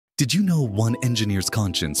Did you know one engineer's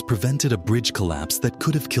conscience prevented a bridge collapse that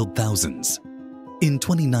could have killed thousands? In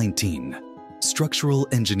 2019, structural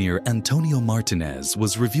engineer Antonio Martinez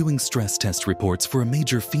was reviewing stress test reports for a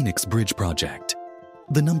major Phoenix bridge project.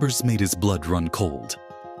 The numbers made his blood run cold.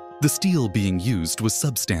 The steel being used was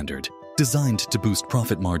substandard, designed to boost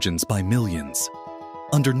profit margins by millions.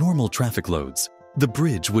 Under normal traffic loads, the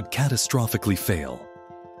bridge would catastrophically fail.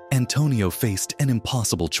 Antonio faced an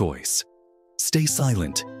impossible choice: stay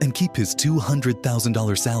silent and keep his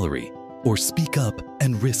 $200,000 salary, or speak up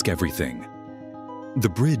and risk everything. The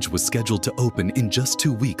bridge was scheduled to open in just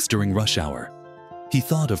 2 weeks during rush hour. He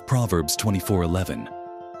thought of Proverbs 24:11.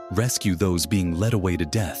 Rescue those being led away to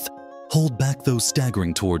death. Hold back those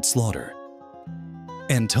staggering toward slaughter.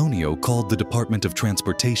 Antonio called the Department of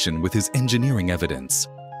Transportation with his engineering evidence.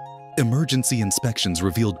 Emergency inspections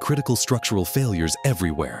revealed critical structural failures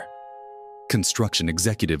everywhere. Construction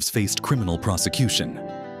executives faced criminal prosecution.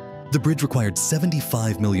 The bridge required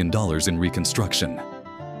 $75 million in reconstruction.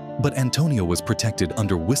 But Antonio was protected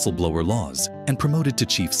under whistleblower laws and promoted to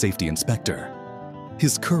chief safety inspector.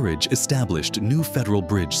 His courage established new federal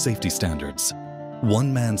bridge safety standards.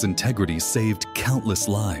 One man's integrity saved countless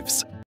lives.